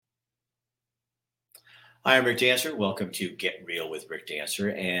Hi, I'm Rick Dancer. Welcome to Get Real with Rick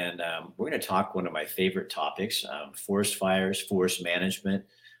Dancer. And we're going to talk one of my favorite topics, forest fires, forest management,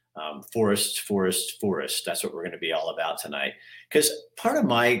 forests. That's what we're going to be all about tonight. Because part of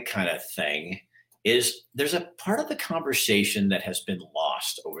my kind of thing is there's a part of the conversation that has been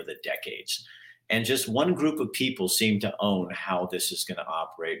lost over the decades. And just one group of people seem to own how this is going to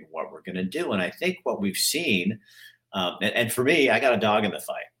operate and what we're going to do. And I think what we've seen, and for me, I got a dog in the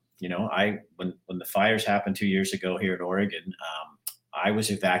fight. When the fires happened 2 years ago here in Oregon, I was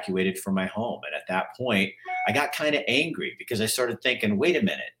evacuated from my home, and at that point, I got kind of angry because I started thinking, wait a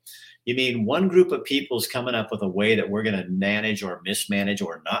minute, you mean one group of people is coming up with a way that we're going to manage or mismanage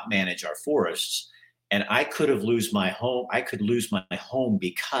or not manage our forests, and I could have lose my home. I could lose my home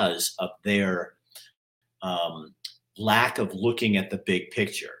because of their lack of looking at the big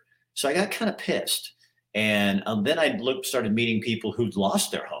picture. So I got kind of pissed. And then started meeting people who'd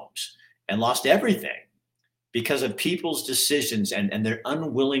lost their homes and lost everything because of people's decisions and their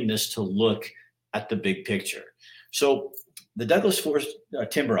unwillingness to look at the big picture. So the Douglas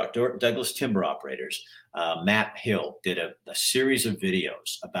Timber Operators, Matt Hill did a series of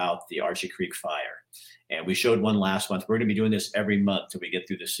videos about the Archie Creek fire. And we showed one last month. We're going to be doing this every month till we get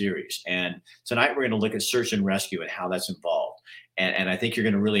through the series. And tonight we're going to look at search and rescue and how that's involved. And I think you're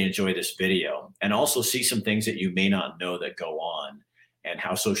going to really enjoy this video and also see some things that you may not know that go on and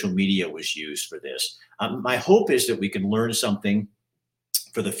how social media was used for this. My hope is that we can learn something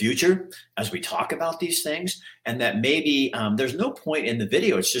for the future as we talk about these things, and that maybe there's no point in the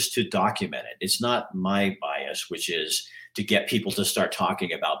video. It's just to document it. It's not my bias, which is to get people to start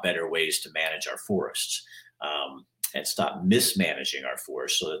talking about better ways to manage our forests and stop mismanaging our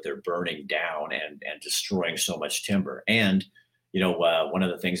forests so that they're burning down and destroying so much timber. And one of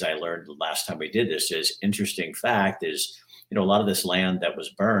the things I learned the last time we did this is interesting fact is, a lot of this land that was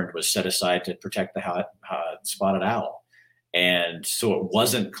burned was set aside to protect the spotted owl. And so it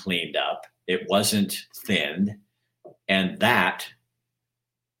wasn't cleaned up. It wasn't thinned. And that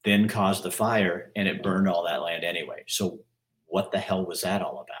then caused the fire and it burned all that land anyway. So what the hell was that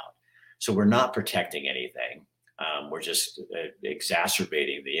all about? So we're not protecting anything. We're just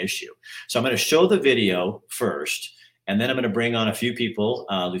exacerbating the issue. So I'm going to show the video first. And then I'm going to bring on a few people,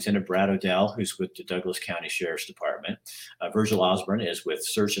 Lieutenant Brad Odell, who's with the Douglas County Sheriff's Department. Virgil Osborne is with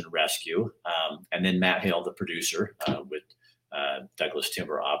Search and Rescue. And then Matt Hill, the producer, with Douglas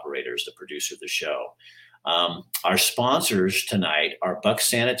Timber Operators, the producer of the show. Our sponsors tonight are Bucks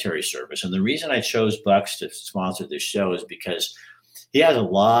Sanitary Service. And the reason I chose Bucks to sponsor this show is because he has a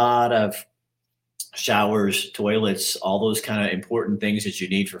lot of showers, toilets, all those kind of important things that you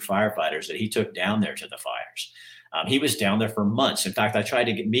need for firefighters that he took down there to the fires. He was down there for months. In fact, I tried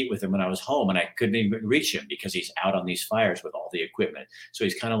to meet with him when I was home and I couldn't even reach him because he's out on these fires with all the equipment. So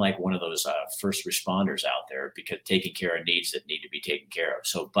he's kind of like one of those first responders out there because taking care of needs that need to be taken care of.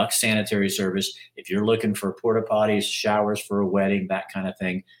 So Bucks Sanitary Service, if you're looking for porta potties, showers for a wedding, that kind of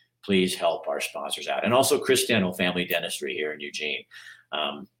thing, please help our sponsors out. And also Chris Dental Family Dentistry here in Eugene.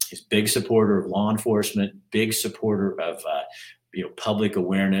 He's a big supporter of law enforcement, big supporter of public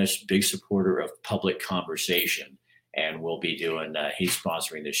awareness, big supporter of public conversation. And we'll be doing, he's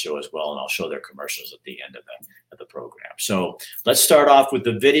sponsoring this show as well. And I'll show their commercials at the end of the program. So let's start off with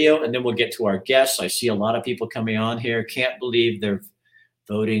the video and then we'll get to our guests. I see a lot of people coming on here. Can't believe they're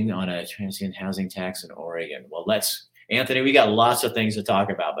voting on a transient housing tax in Oregon. Well, Anthony, we got lots of things to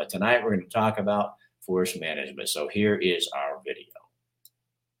talk about, but tonight we're going to talk about forest management. So here is our video.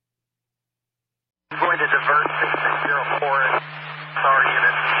 I'm going to divert 660 forest SAR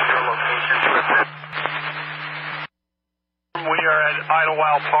units to your location. We are at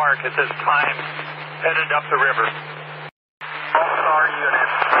Idlewild Park at this time, headed up the river. All SAR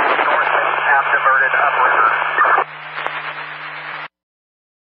units north and have diverted upriver.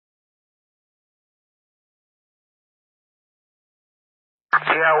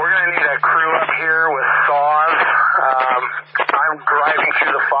 Yeah, we're going to need a crew up here with saws. I'm driving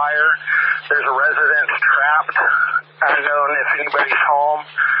through the fire. There's a residence trapped. Unknown if anybody's home,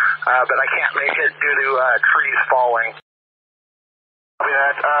 but I can't make it due to trees falling.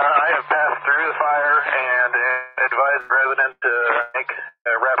 I have passed through the fire and advised the resident to make a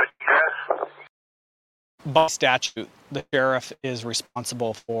rapid egress. By statute, the sheriff is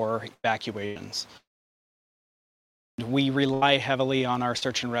responsible for evacuations. We rely heavily on our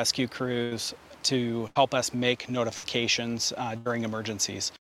search and rescue crews to help us make notifications during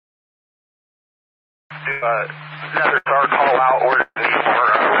emergencies. Another SAR call out or need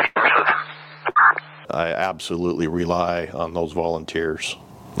more resources? I absolutely rely on those volunteers.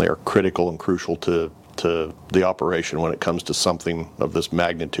 They are critical and crucial to the operation when it comes to something of this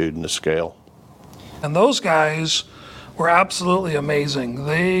magnitude and the scale. And those guys were absolutely amazing.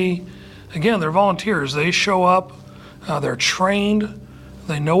 They're volunteers. They show up, they're trained,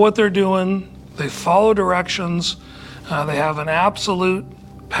 they know what they're doing, they follow directions, they have an absolute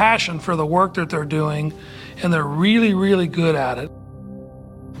passion for the work that they're doing, and they're really, really good at it.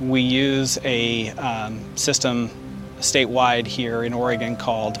 We use a system statewide here in Oregon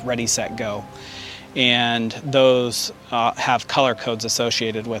called Ready, Set, Go. And those have color codes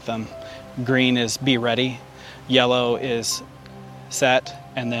associated with them. Green is be ready, yellow is set,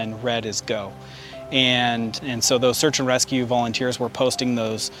 and then red is go. And so those search and rescue volunteers were posting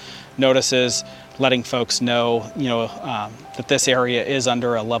those notices, letting folks know, that this area is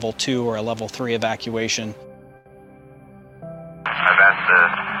under a level 2 or a level 3 evacuation. I've asked the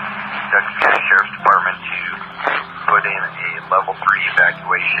Douglas County Sheriff's Department to put in a level 3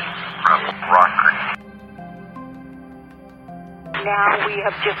 evacuation from Rock Creek. Now we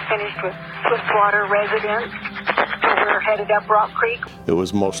have just finished with Swiftwater residents, so we're headed up Rock Creek. It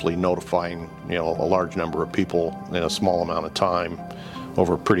was mostly notifying, a large number of people in a small amount of time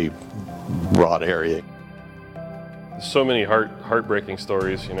over a pretty broad area. So many heartbreaking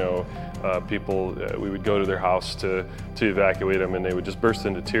stories, people, we would go to their house to evacuate them, and they would just burst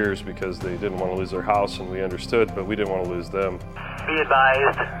into tears because they didn't want to lose their house, and we understood, but we didn't want to lose them. Be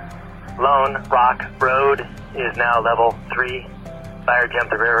advised, Lone Rock Road is now level 3. Fire jumped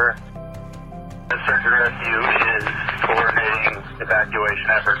the river. The search and rescue is coordinating evacuation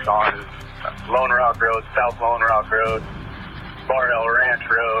efforts on Lone Rock Road, South Lone Rock Road, Barrel Ranch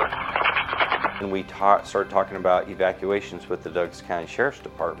Road. And we started talking about evacuations with the Douglas County Sheriff's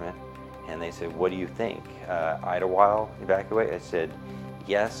Department, and they said, what do you think? Idlewild evacuate? I said,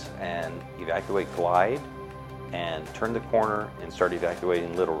 yes, and evacuate Glide, and turn the corner and start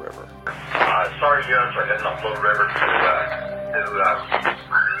evacuating Little River. Sorry, units are heading up Little River to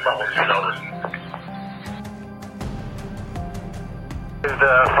level 2 notice. Is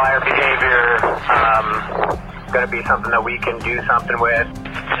the fire behavior going to be something that we can do something with?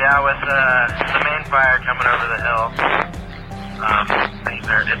 Yeah, with the main fire coming over the hill,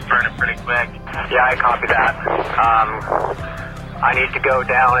 it's burning pretty quick. Yeah, I copy that. I need to go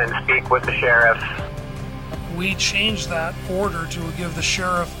down and speak with the sheriff. We changed that order to give the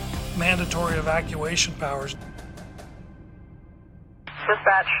sheriff mandatory evacuation powers.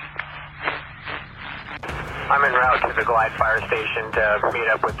 Dispatch. I'm en route to the Glide Fire Station to meet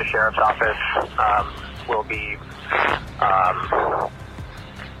up with the sheriff's office. We'll be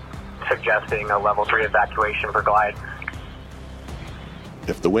suggesting a level 3 evacuation for Glide.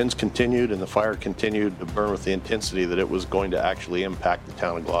 If the winds continued and the fire continued to burn with the intensity that it was going to actually impact the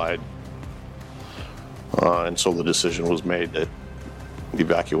town of Glide, and so the decision was made to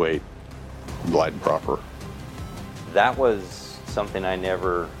evacuate Glide proper. That was something I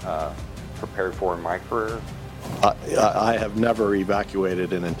never prepared for in my career. I have never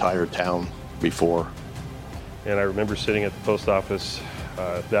evacuated an entire town before. And I remember sitting at the post office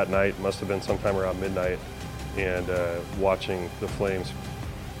that night, must have been sometime around midnight, and watching the flames.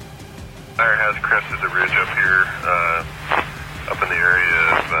 Fire has crested the ridge up here, up in the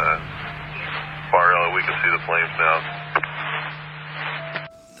area of Barrel. We can see the flames now.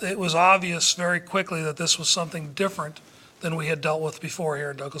 It was obvious very quickly that this was something different than we had dealt with before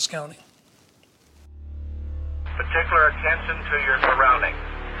here in Douglas County. Particular attention to your surroundings.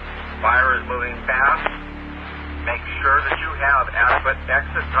 Fire is moving fast. Make sure that you have adequate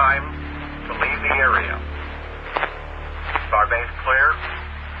exit time to leave the area. Is our base clear?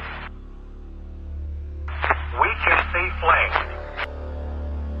 We can see flames.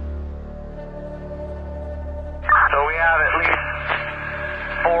 So we have at least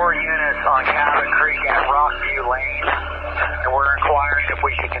 4 units on Cabin Creek at Rockview Lane, and we're inquiring if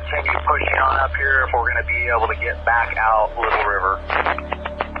we should continue pushing on up here, if we're going to be able to get back out Little River.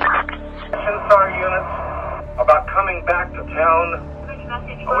 Our units about coming back to town.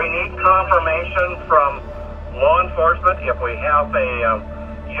 We need confirmation from law enforcement if we have a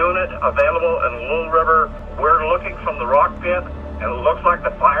unit available in Little River. We're looking from the rock pit, and it looks like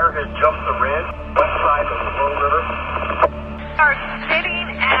the fire has jumped the ridge west side of the Little River. Are sitting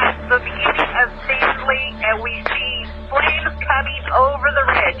at the beginning of Stanley, and we see flames coming over the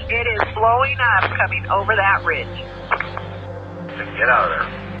ridge. It is blowing up coming over that ridge. Get out of there.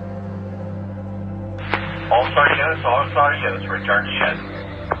 All-star units, return to shed.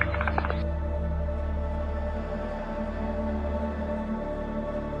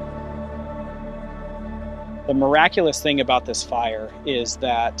 The miraculous thing about this fire is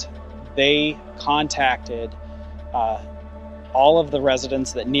that they contacted all of the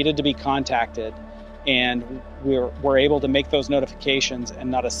residents that needed to be contacted, and we're able to make those notifications, and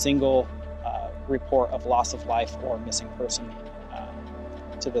not a single report of loss of life or missing person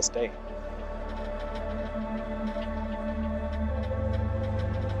to this day.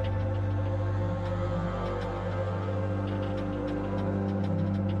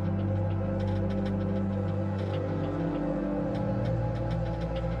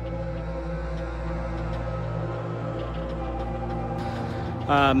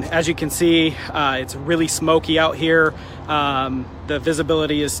 As you can see, it's really smoky out here. The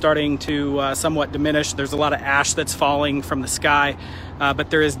visibility is starting to somewhat diminish. There's a lot of ash that's falling from the sky, but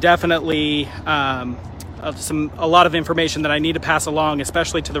there is definitely a lot of information that I need to pass along,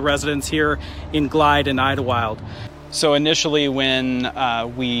 especially to the residents here in Glide and Idlewild. So initially when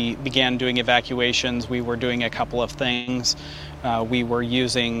we began doing evacuations, we were doing a couple of things. We were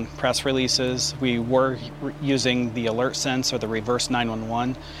using press releases, we were using the alert sense or the reverse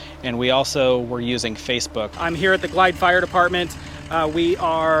 911, and we also were using Facebook. I'm here at the Glide Fire Department. We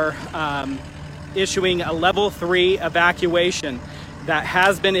are issuing a level 3 evacuation that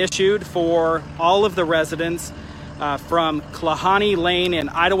has been issued for all of the residents from Klahani Lane in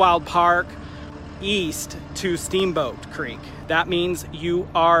Idlewild Park east to Steamboat Creek. That means you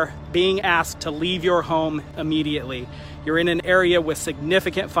are being asked to leave your home immediately. You're in an area with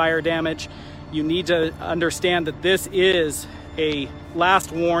significant fire damage. You need to understand that this is a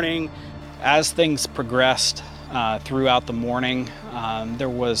last warning. As things progressed throughout the morning, there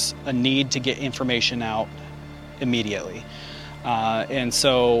was a need to get information out immediately. And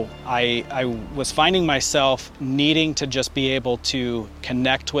so I was finding myself needing to just be able to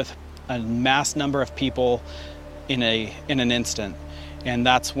connect with a mass number of people in an instant. And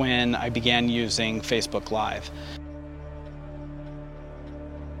that's when I began using Facebook Live.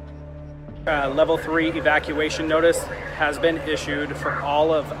 Level 3 evacuation notice has been issued for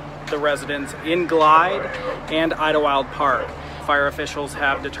all of the residents in Glide and Idlewild Park. Fire officials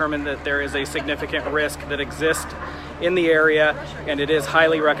have determined that there is a significant risk that exists in the area, and it is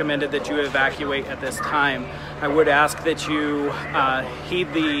highly recommended that you evacuate at this time. I would ask that you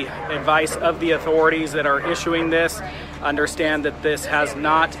heed the advice of the authorities that are issuing this. Understand that this has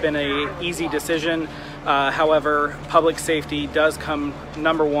not been an easy decision. However, public safety does come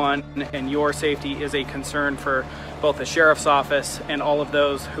number one, and your safety is a concern for both the sheriff's office and all of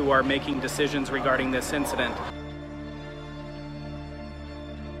those who are making decisions regarding this incident.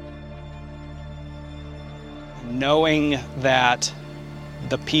 Knowing that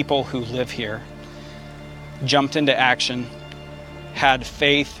the people who live here jumped into action, had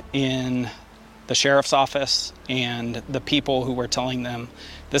faith in the sheriff's office and the people who were telling them,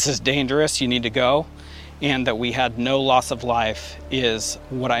 this is dangerous, you need to go, and that we had no loss of life is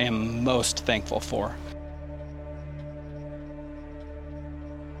what I am most thankful for.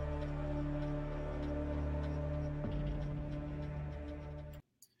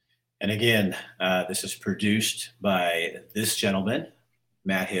 And again, this is produced by this gentleman,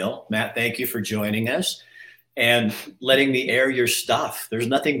 Matt Hill. Matt, thank you for joining us and letting me air your stuff. There's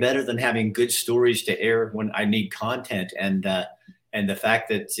nothing better than having good stories to air when I need content. And the fact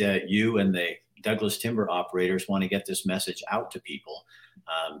that you and the Douglas Timber operators want to get this message out to people.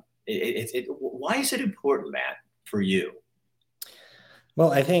 Why is it important, Matt, for you?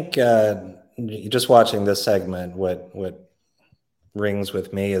 Well, I think just watching this segment, what rings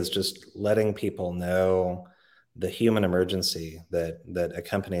with me is just letting people know the human emergency that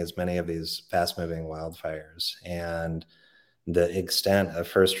accompanies many of these fast-moving wildfires, and the extent of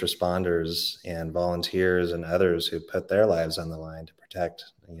first responders and volunteers and others who put their lives on the line to protect,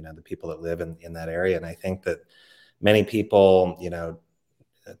 the people that live in that area. And I think that many people,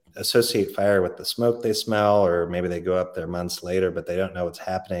 associate fire with the smoke they smell, or maybe they go up there months later, but they don't know what's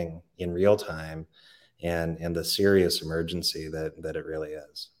happening in real time and the serious emergency that it really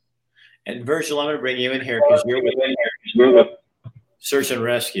is. And Virgil, I'm going to bring you in here because you're with Search and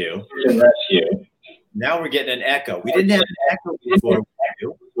Rescue. Now we're getting an echo. We didn't have an echo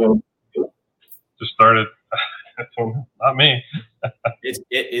before. Just started. Not me.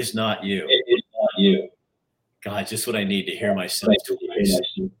 It is not you. It is not you. God, just what I need to hear myself twice.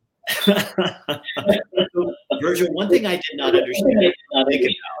 Virgil, one thing I did not understand, think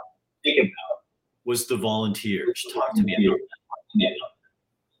about was the volunteers. Talk to me about that.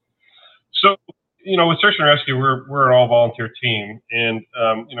 So, with Search and Rescue, we're an all-volunteer team, and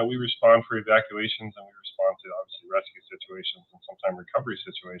we respond for evacuations, and we respond to obviously rescue situations and sometimes recovery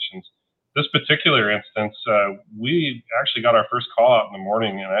situations. This particular instance, we actually got our first call out in the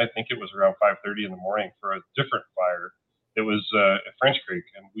morning, and I think it was around 5:30 in the morning for a different fire. It was at French Creek,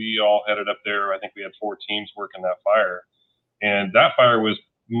 and we all headed up there. I think we had 4 teams working that fire, and that fire was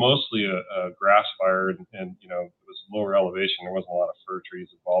mostly a grass fire, and it was lower elevation. There wasn't a lot of fir trees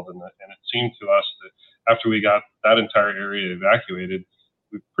involved in it. And it seemed to us that after we got that entire area evacuated,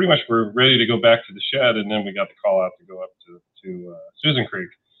 we pretty much were ready to go back to the shed. And then we got the call out to go up to Susan Creek.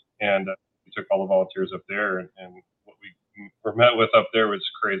 And we took all the volunteers up there. And what we were met with up there was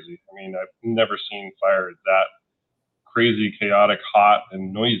crazy. I mean, I've never seen fire that crazy, chaotic, hot,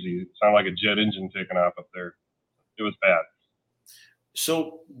 and noisy. It sounded like a jet engine taking off up there. It was bad.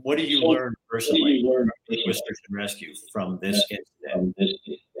 So what do you learn personally with search and rescue from this incident?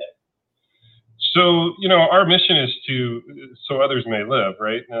 So, our mission is so others may live,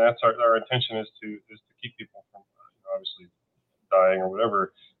 right? And that's our intention is to keep people from obviously dying or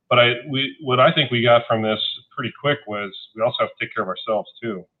whatever. But what I think we got from this pretty quick was we also have to take care of ourselves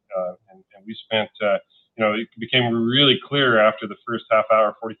too. And we spent, it became really clear after the first half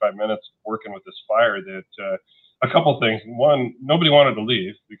hour, 45 minutes working with this fire that a couple things. One, nobody wanted to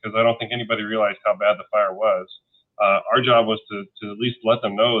leave because I don't think anybody realized how bad the fire was. Our job was to at least let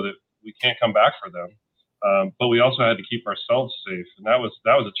them know that we can't come back for them. But we also had to keep ourselves safe. And that was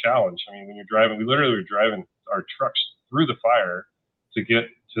a challenge. I mean, when you're driving, we literally were driving our trucks through the fire to get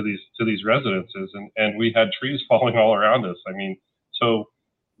to these residences. And we had trees falling all around us. I mean, so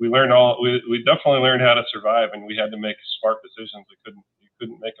we definitely learned how to survive, and we had to make smart decisions. You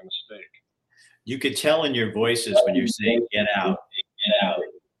couldn't make a mistake. You could tell in your voices when you're saying get out.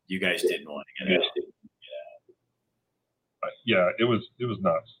 You guys didn't want to get out. Yeah, it was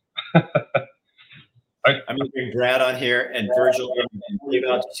nuts. I'm going to bring Brad on here and Virgil and leave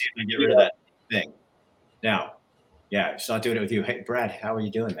out to see if I get rid of that thing. Now, yeah, it's not doing it with you. Hey, Brad, how are you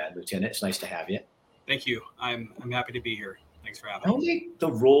doing, man? Lieutenant, it's nice to have you. Thank you. I'm happy to be here. Thanks for having me. Tell me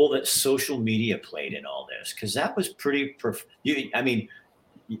the role that social media played in all this, because that was pretty.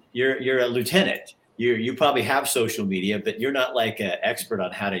 You're a lieutenant. You probably have social media, but you're not like an expert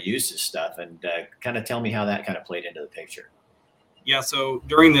on how to use this stuff. And kind of tell me how that kind of played into the picture. Yeah, so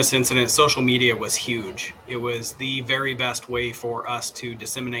during this incident, social media was huge. It was the very best way for us to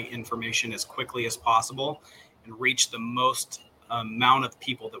disseminate information as quickly as possible and reach the most amount of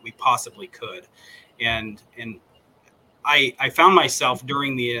people that we possibly could. And I found myself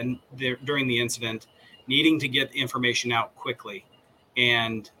during the incident needing to get information out quickly.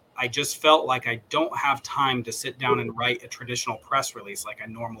 And I just felt like I don't have time to sit down and write a traditional press release like I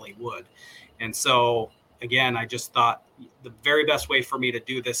normally would. And so, again, I just thought the very best way for me to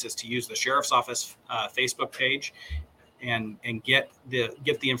do this is to use the Sheriff's Office Facebook page and get the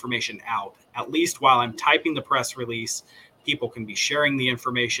information out. At least while I'm typing the press release, people can be sharing the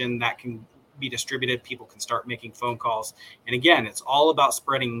information that can be distributed. People can start making phone calls. And again, it's all about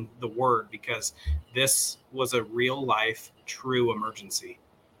spreading the word because this was a real life, true emergency.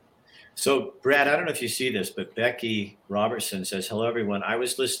 So, Brad, I don't know if you see this, but Becky Robertson says, hello, everyone. I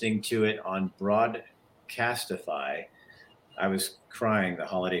was listening to it on Broadcastify. I was crying the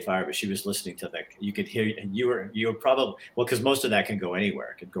holiday fire, but she was listening to you could hear, and you were probably, well, because most of that can go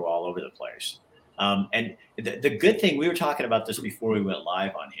anywhere. It could go all over the place. And the good thing, we were talking about this before we went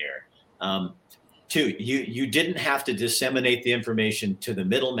live on here, too, you didn't have to disseminate the information to the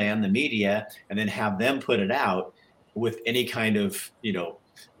middleman, the media, and then have them put it out with any kind of,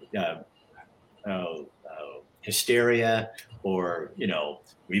 hysteria or,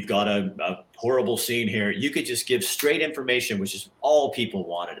 we've got a horrible scene here. You could just give straight information, which is all people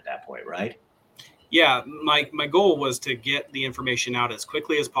wanted at that point, right? Yeah, my goal was to get the information out as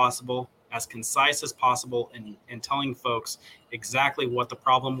quickly as possible, as concise as possible, and telling folks exactly what the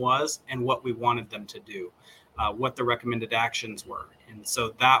problem was and what we wanted them to do, what the recommended actions were. And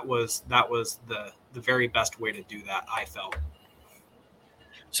so that was the very best way to do that, I felt.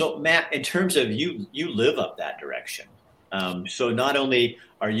 So Matt, in terms of you live up that direction. So not only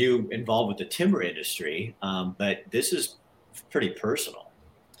are you involved with the timber industry, but this is pretty personal.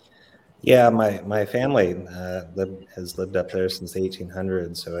 Yeah, my family has lived up there since the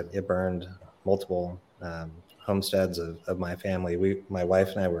 1800s, so it burned multiple homesteads of my family. My wife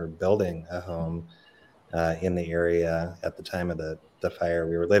and I were building a home in the area at the time of the fire.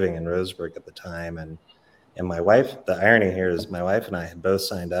 We were living in Roseburg at the time, and my wife, the irony here is my wife and I had both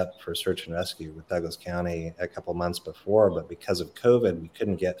signed up for search and rescue with Douglas County a couple months before, but because of COVID, we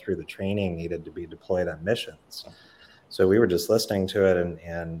couldn't get through the training needed to be deployed on missions. So we were just listening to it,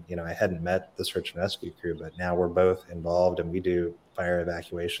 and I hadn't met the search and rescue crew, but now we're both involved and we do fire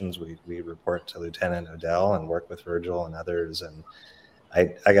evacuations. We report to Lieutenant Odell and work with Virgil and others. And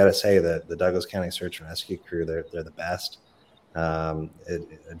I got to say that the Douglas County search and rescue crew, they're the best.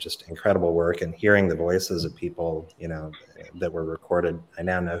 Just incredible work, and hearing the voices of people, that were recorded. I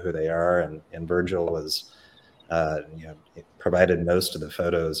now know who they are, and Virgil was, provided most of the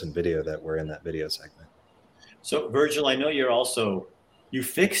photos and video that were in that video segment. So Virgil, I know you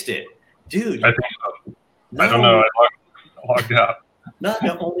fixed it, dude. I think so. I don't know. I logged out. Not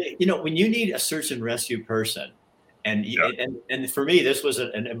only, when you need a search and rescue person, and for me, this was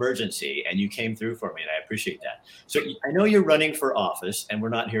an emergency, and you came through for me, and I appreciate that. So I know you're running for office, and we're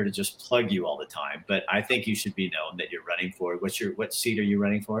not here to just plug you all the time, but I think you should be known that you're running for, what seat are you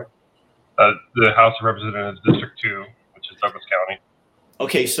running for? The House of Representatives, District 2, which is Douglas County.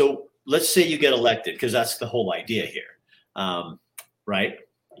 Okay, so let's say you get elected, because that's the whole idea here, right?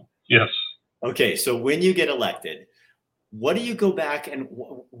 Yes. Okay, so when you get elected, what do you go back and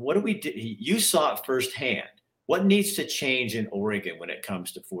what do we do? You saw it firsthand. What needs to change in Oregon when it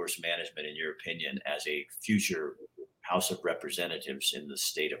comes to forest management, in your opinion, as a future House of Representatives in the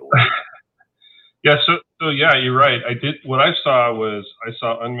state of Oregon? Yeah, so yeah, you're right. What I saw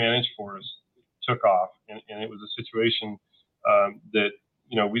unmanaged forests took off, and it was a situation that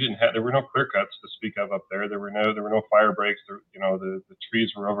we didn't have. There were no clear cuts to speak of up there. There were no fire breaks. The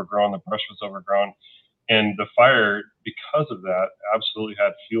trees were overgrown, the brush was overgrown, and the fire, because of that, absolutely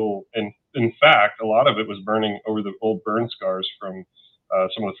had fuel. And in fact, a lot of it was burning over the old burn scars from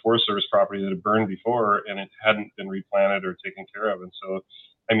some of the Forest Service property that had burned before, and it hadn't been replanted or taken care of. And so,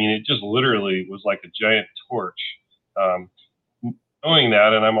 I mean, it just literally was like a giant torch. Knowing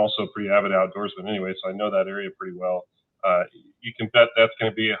that, and I'm also a pretty avid outdoorsman anyway, so I know that area pretty well. You can bet that's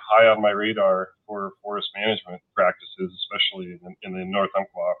going to be high on my radar for forest management practices, especially in the North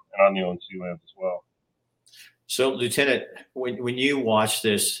Umpqua and on the ONC lands as well. So, Lieutenant, when you watch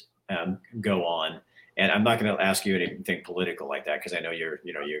this go on, and I'm not going to ask you anything political like that, because I know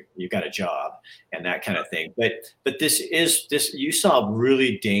you've got a job and that kind of thing. But this you saw a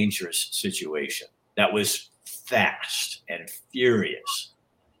really dangerous situation that was fast and furious.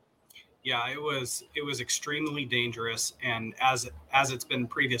 Yeah, it was extremely dangerous, and as it's been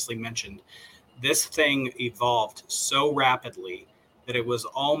previously mentioned, this thing evolved so rapidly that it was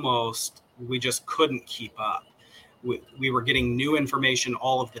almost, we just couldn't keep up. We were getting new information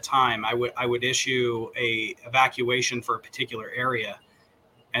all of the time. I would issue a evacuation for a particular area,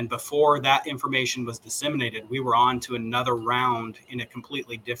 and before that information was disseminated, we were on to another round in a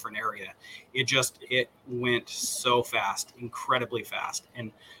completely different area. It went so fast, incredibly fast.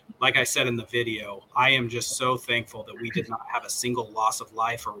 And like I said in the video, I am just so thankful that we did not have a single loss of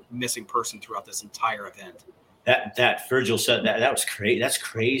life or missing person throughout this entire event. That Virgil said that was crazy. That's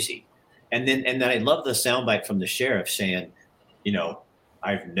crazy. And then I love the soundbite from the sheriff saying,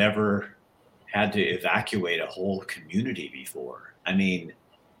 I've never had to evacuate a whole community before. I mean,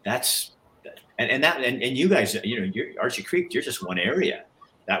 and you guys, you're Archie Creek, you're just one area.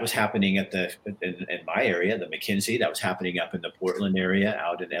 That was happening in my area, the McKinsey. That was happening up in the Portland area,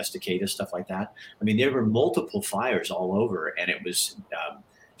 out in Estacada, stuff like that. I mean, there were multiple fires all over, and it was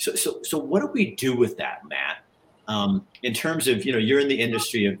so what do we do with that, Matt? In terms of, you're in the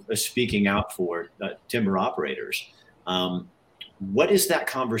industry of speaking out for timber operators. What is that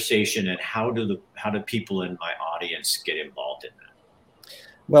conversation, and how do people in my audience get involved in that?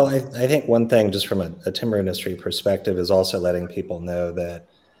 Well, I think one thing, just from a timber industry perspective, is also letting people know that,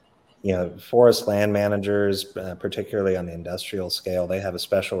 forest land managers, particularly on the industrial scale, they have a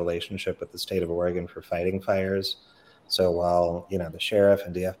special relationship with the state of Oregon for fighting fires. So while, the sheriff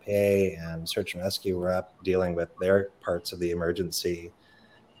and DFPA and search and rescue were up dealing with their parts of the emergency,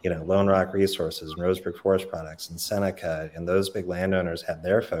 Lone Rock Resources and Roseburg Forest Products and Seneca and those big landowners had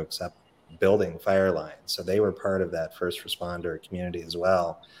their folks up building fire lines. So they were part of that first responder community as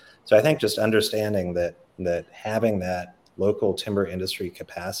well. So I think just understanding that having that local timber industry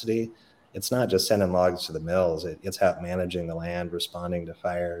capacity, it's not just sending logs to the mills, it's out managing the land, responding to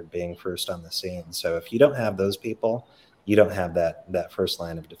fire, being first on the scene. So if you don't have those people, you don't have that first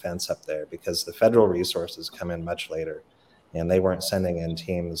line of defense up there, because the federal resources come in much later, and they weren't sending in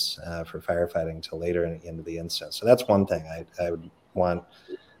teams for firefighting till later into the incident. So that's one thing I would want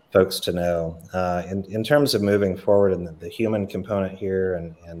folks to know. In terms of moving forward and the human component here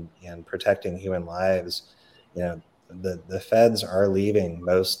and protecting human lives, the feds are leaving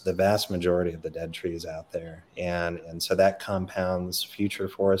the vast majority of the dead trees out there. And so that compounds future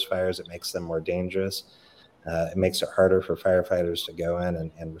forest fires. It makes them more dangerous. It makes it harder for firefighters to go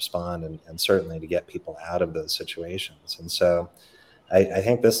in and respond and certainly to get people out of those situations. And so I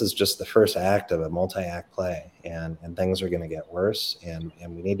think this is just the first act of a multi-act play, and things are going to get worse, and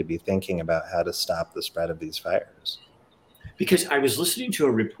we need to be thinking about how to stop the spread of these fires. Because I was listening to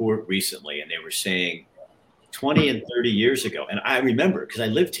a report recently, and they were saying 20 and 30 years ago, and I remember because I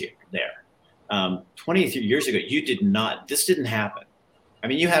lived there, 20 years ago, this didn't happen. I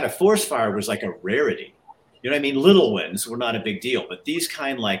mean, you had a forest fire was like a rarity. You know what I mean? Little ones were not a big deal, but these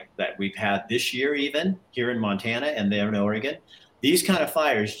kind like that we've had this year, even here in Montana and there in Oregon, these kind of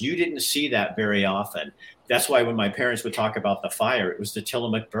fires, you didn't see that very often. That's why when my parents would talk about the fire, it was the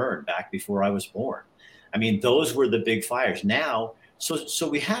Tillamook burn back before I was born. I mean, those were the big fires. Now, so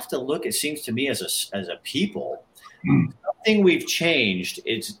we have to look, it seems to me, as a people, something we've changed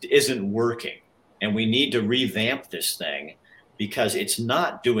isn't working. And we need to revamp this thing because it's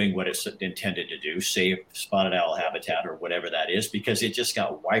not doing what it's intended to do, save spotted owl habitat or whatever that is, because it just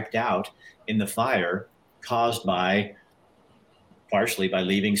got wiped out in the fire caused by, partially by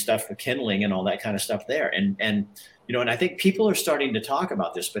leaving stuff for kindling and all that kind of stuff there. And you know, and I think people are starting to talk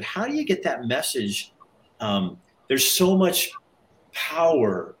about this, but how do you get that message? There's so much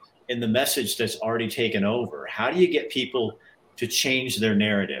power in the message that's already taken over. How do you get people to change their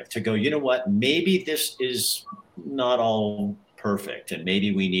narrative, to go, you know what, maybe this is not all perfect, and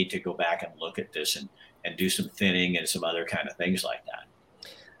maybe we need to go back and look at this and do some thinning and some other kind of things like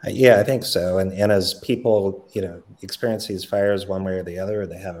that? Yeah, I think so. And as people, you know, experience these fires one way or the other,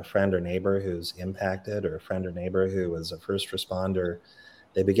 they have a friend or neighbor who's impacted, or a friend or neighbor who was a first responder,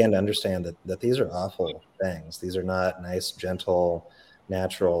 they begin to understand that these are awful things. These are not nice, gentle,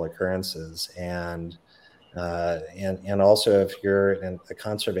 natural occurrences. And also, if you're a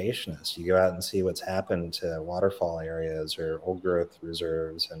conservationist, you go out and see what's happened to waterfall areas or old growth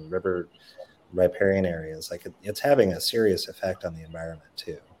reserves and river riparian areas. Like it's having a serious effect on the environment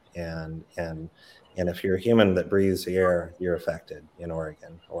too. And if you're a human that breathes the air, you're affected in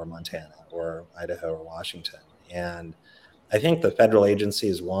Oregon or Montana or Idaho or Washington. And I think the federal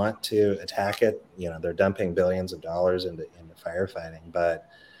agencies want to attack it. You know, they're dumping billions of dollars into firefighting, but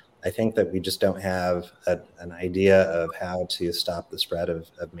I think that we just don't have an idea of how to stop the spread of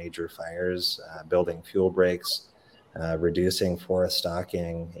major fires, building fuel breaks, reducing forest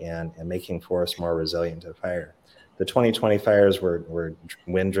stocking, and making forests more resilient to fire. The 2020 fires were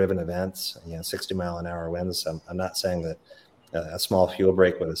wind-driven events, 60-mile-an-hour winds. So I'm not saying that a small fuel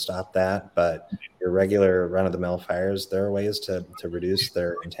break would have stopped that, but your regular run-of-the-mill fires, there are ways to reduce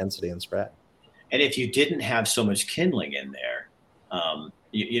their intensity and spread. And if you didn't have so much kindling in there,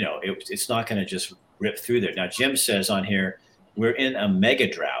 it's not going to just rip through there. Now, Jim says on here, we're in a mega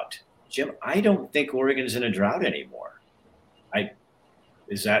drought. Jim, I don't think Oregon is in a drought anymore.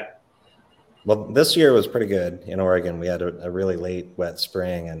 Well, this year was pretty good in Oregon. We had a really late wet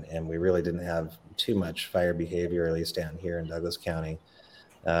spring, and we really didn't have too much fire behavior, at least down here in Douglas County.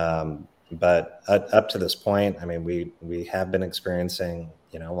 But up to this point, I mean, we have been experiencing,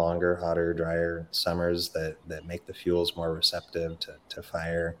 longer, hotter, drier summers that make the fuels more receptive to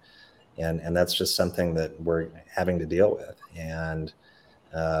fire. And that's just something that we're having to deal with. And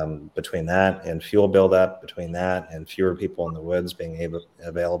between that and fuel buildup, between that and fewer people in the woods being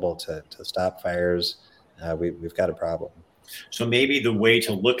available to stop fires, we've got a problem. So maybe the way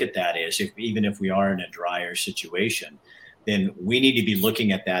to look at that is, even if we are in a drier situation, then we need to be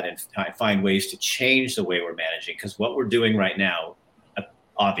looking at that and find ways to change the way we're managing, because what we're doing right now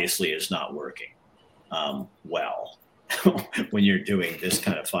obviously is not working well when you're doing this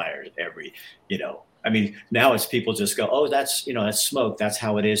kind of fire now it's people just go, oh, that's smoke. That's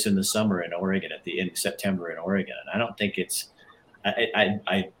how it is in the summer in Oregon in September in Oregon. And I don't think it's,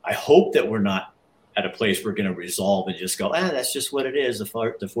 I hope that we're not at a place we're going to resolve and just go, that's just what it is.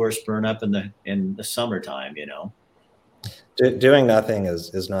 The forests burn up in the summertime, Doing nothing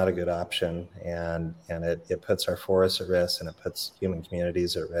is not a good option, and it puts our forests at risk, and it puts human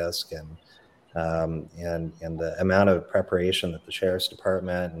communities at risk, and the amount of preparation that the sheriff's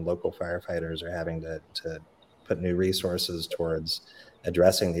department and local firefighters are having to put new resources towards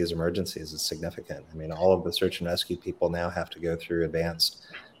addressing these emergencies is significant. I mean, all of the search and rescue people now have to go through advanced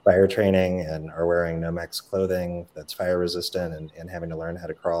fire training and are wearing Nomex clothing that's fire resistant and having to learn how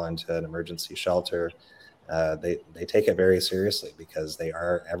to crawl into an emergency shelter. They take it very seriously because they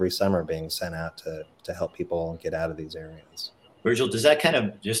are every summer being sent out to help people get out of these areas. Virgil, does that kind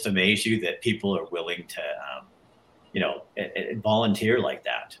of just amaze you that people are willing to, volunteer like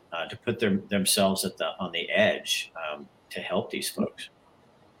that, to put themselves on the edge to help these folks?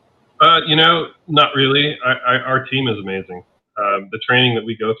 Not really. Our team is amazing. The training that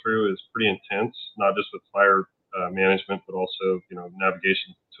we go through is pretty intense, not just with fire management, but also,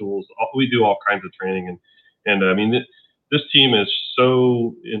 navigation tools. We do all kinds of training, and I mean, this team is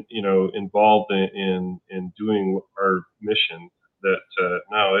so involved in doing our mission that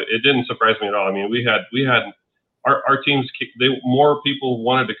no, it didn't surprise me at all. I mean, we had our teams. More people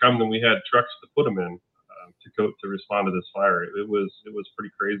wanted to come than we had trucks to put them in to respond to this fire. It was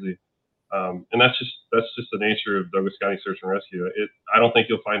pretty crazy. And that's just the nature of Douglas County Search and Rescue. I don't think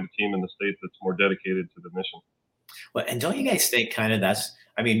you'll find a team in the state that's more dedicated to the mission. Well, and don't you guys think kind of that's,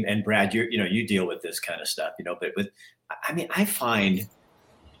 I mean, and Brad, you deal with this kind of stuff, but I mean, I find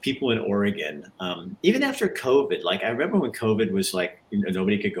people in Oregon, even after COVID, like I remember when COVID was like,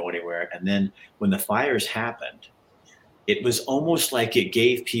 nobody could go anywhere. And then when the fires happened, it was almost like it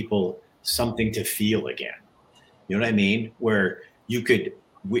gave people something to feel again. You know what I mean? Where you could,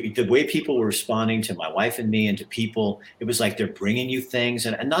 the way people were responding to my wife and me and to people, it was like they're bringing you things.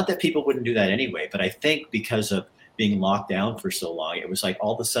 And not that people wouldn't do that anyway, but I think because of being locked down for so long, it was like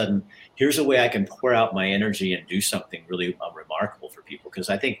all of a sudden, here's a way I can pour out my energy and do something really remarkable for people. Because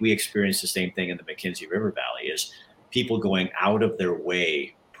I think we experienced the same thing in the McKenzie River Valley, is people going out of their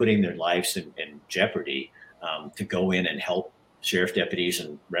way, putting their lives in jeopardy to go in and help sheriff deputies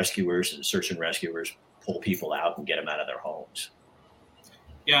and rescuers and search and rescuers pull people out and get them out of their homes.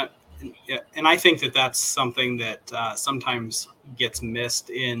 Yeah, and I think that that's something that sometimes gets missed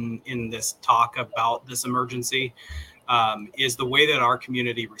in this talk about this emergency, is the way that our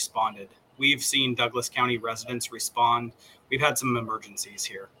community responded. We've seen Douglas County residents respond. We've had some emergencies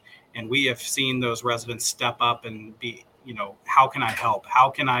here, and we have seen those residents step up and be, how can I help? How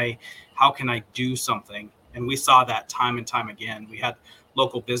can I do something? And we saw that time and time again. We had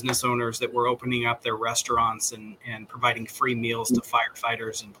local business owners that were opening up their restaurants and providing free meals to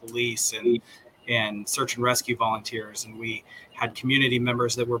firefighters and police and search and rescue volunteers. And we had community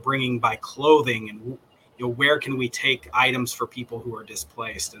members that were bringing by clothing and, where can we take items for people who are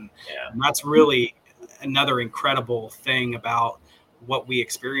displaced? And that's really another incredible thing about what we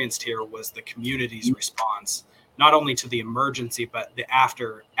experienced here, was the community's response, not only to the emergency, but the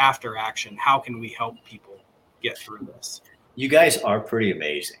after action. How can we help people get through this? You guys are pretty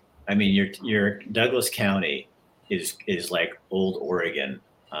amazing. I mean, your Douglas County is like old Oregon,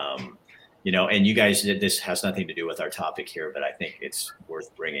 and you guys, this has nothing to do with our topic here, but I think it's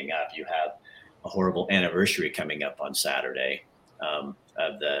worth bringing up. You have a horrible anniversary coming up on Saturday of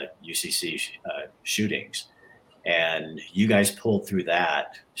the UCC shootings, and you guys pulled through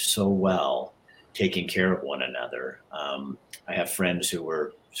that so well, taking care of one another. I have friends who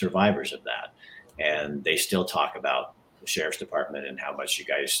were survivors of that, and they still talk about the sheriff's department and how much you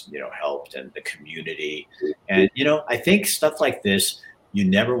guys, helped, and the community. And, I think stuff like this, you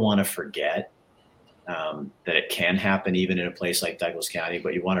never want to forget that it can happen even in a place like Douglas County.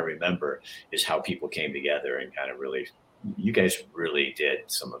 But you want to remember is how people came together and kind of really, you guys really did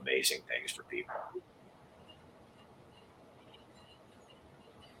some amazing things for people.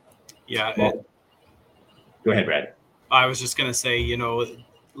 Yeah. Well, go ahead, Brad. I was just going to say,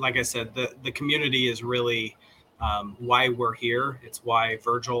 like I said, the community is really why we're here. It's why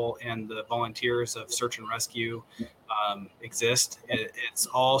Virgil and the volunteers of Search and Rescue exist. It's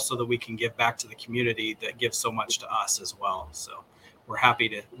all so that we can give back to the community that gives so much to us as well. So we're happy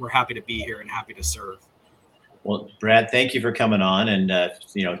to be here and happy to serve. Well, Brad, thank you for coming on. And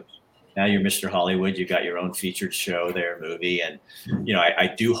now you're Mr. Hollywood. You got your own featured show there, movie, and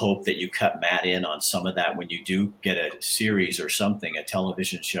I do hope that you cut Matt in on some of that when you do get a series or something, a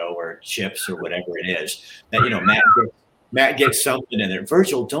television show or chips or whatever it is. That Matt gets something in there.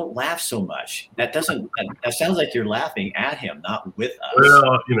 Virgil, don't laugh so much. That sounds like you're laughing at him, not with us.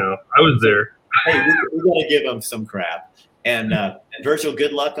 Well, I was there. Hey, we got to give him some crap. And Virgil,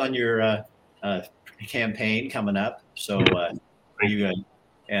 good luck on your campaign coming up. So you.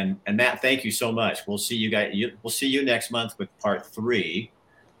 And Matt, thank you so much. We'll see you guys. We'll see you next month with part 3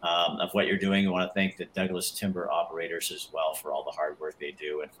 of what you're doing. I want to thank the Douglas Timber operators as well for all the hard work they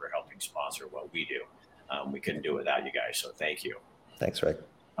do and for helping sponsor what we do. We couldn't do it without you guys, so thank you. Thanks, Rick.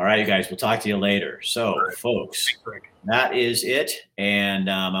 All right, you guys. We'll talk to you later. So, folks, that is it. And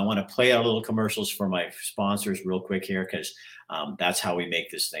I want to play out a little commercials for my sponsors real quick here, because that's how we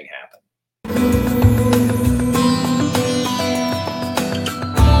make this thing happen.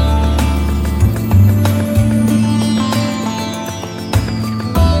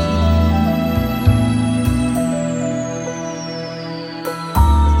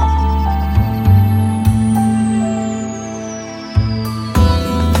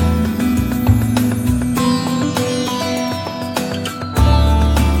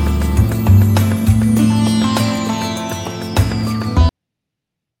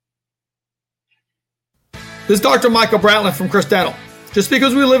 This is Dr. Michael Brantlin from Chris Dental. Just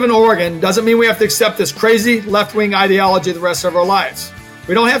because we live in Oregon doesn't mean we have to accept this crazy left-wing ideology the rest of our lives.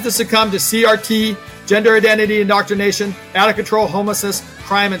 We don't have to succumb to CRT, gender identity indoctrination, out-of-control homelessness,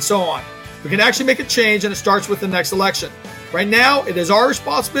 crime, and so on. We can actually make a change, and it starts with the next election. Right now, it is our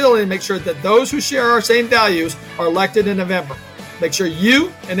responsibility to make sure that those who share our same values are elected in November. make sure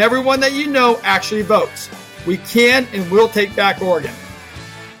you and everyone that you know actually votes. We can and will take back Oregon.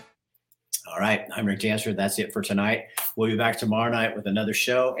 All right, I'm Rick Dancer. That's it for tonight. We'll be back tomorrow night with another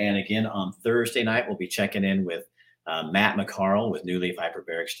show. And again, on Thursday night, we'll be checking in with Matt McCarl with New Leaf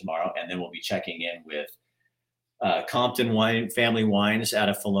Hyperbarics tomorrow. And then we'll be checking in with Compton Family Wines out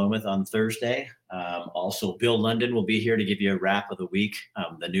of Philomath on Thursday. Also, Bill London will be here to give you a wrap of the week,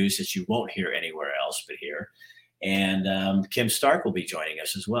 the news that you won't hear anywhere else but here. And Kim Stark will be joining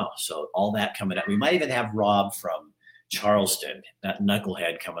us as well. So all that coming up. We might even have Rob from Charleston, that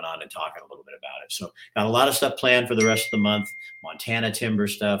knucklehead, coming on and talking a little bit about it. So got a lot of stuff planned for the rest of the month. Montana timber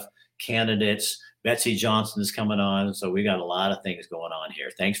stuff, candidates. Betsy Johnson is coming on. So we got a lot of things going on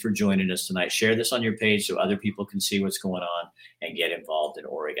here. Thanks for joining us tonight. Share this on your page so other people can see what's going on and get involved in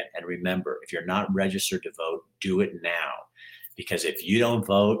Oregon. And remember, if you're not registered to vote, do it now. Because if you don't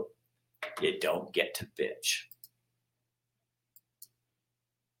vote, you don't get to bitch.